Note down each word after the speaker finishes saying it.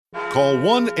Call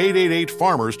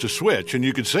 1-888-FARMERS to switch, and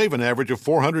you could save an average of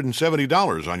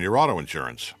 $470 on your auto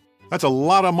insurance. That's a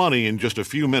lot of money in just a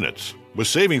few minutes. With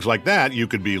savings like that, you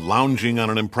could be lounging on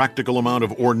an impractical amount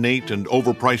of ornate and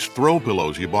overpriced throw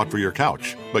pillows you bought for your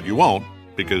couch. But you won't,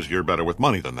 because you're better with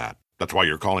money than that. That's why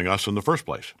you're calling us in the first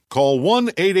place. Call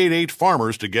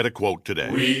 1-888-FARMERS to get a quote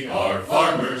today. We are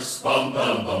farmers. Bum,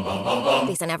 bum, bum, bum, bum, bum.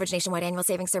 Based on average nationwide annual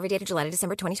savings survey data July to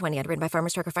December 2020. Underwritten by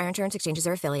Farmers Trucker Fire Insurance Exchanges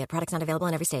or affiliate. Products not available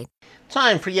in every state.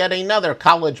 Time for yet another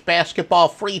college basketball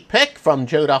free pick from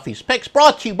Joe Duffy's Picks,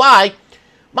 brought to you by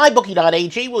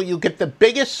MyBookie.ag, where you get the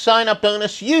biggest sign-up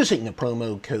bonus using the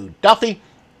promo code Duffy.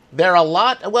 There are a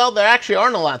lot, well, there actually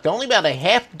aren't a lot. There are only about a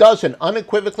half dozen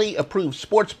unequivocally approved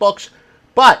sports books,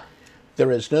 but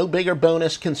there is no bigger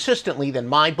bonus consistently than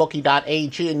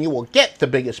MyBookie.ag, and you will get the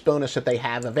biggest bonus that they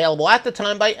have available at the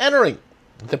time by entering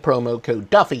the promo code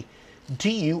Duffy,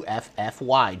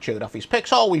 D-U-F-F-Y. Joe Duffy's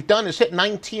Picks. All we've done is hit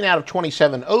 19 out of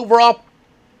 27 overall.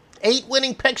 8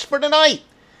 winning picks for tonight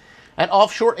at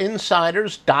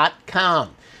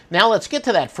offshoreinsiders.com. Now let's get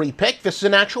to that free pick. This is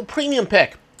an actual premium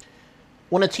pick.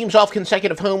 When a team's off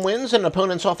consecutive home wins and an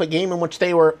opponent's off a game in which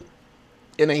they were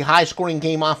in a high-scoring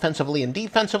game offensively and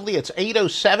defensively, it's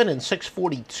 807 and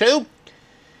 642.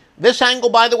 This angle,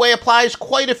 by the way, applies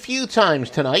quite a few times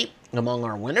tonight among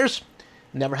our winners.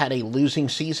 Never had a losing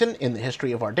season in the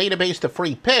history of our database. The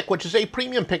free pick, which is a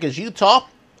premium pick, is Utah.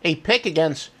 A pick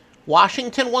against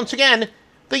Washington. Once again,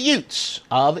 the Utes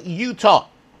of Utah.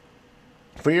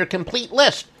 For your complete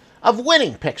list of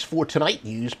winning picks for tonight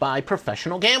used by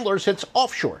professional gamblers, it's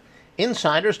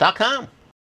offshoreinsiders.com.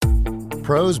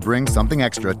 Pros bring something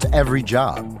extra to every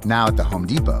job. Now at the Home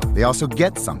Depot, they also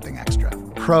get something extra.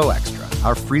 Pro Extra,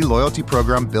 our free loyalty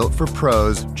program built for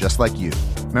pros just like you.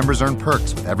 Members earn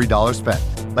perks with every dollar spent,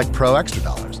 like Pro Extra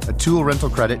Dollars, a tool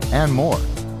rental credit, and more.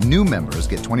 New members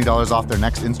get $20 off their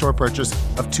next in-store purchase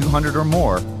of $200 or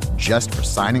more just for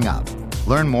signing up.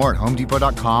 Learn more at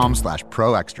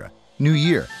homedepot.com/Pro Extra. New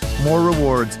year, more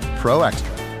rewards, Pro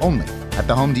Extra, only at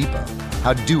the Home Depot.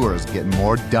 How doers get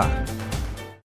more done.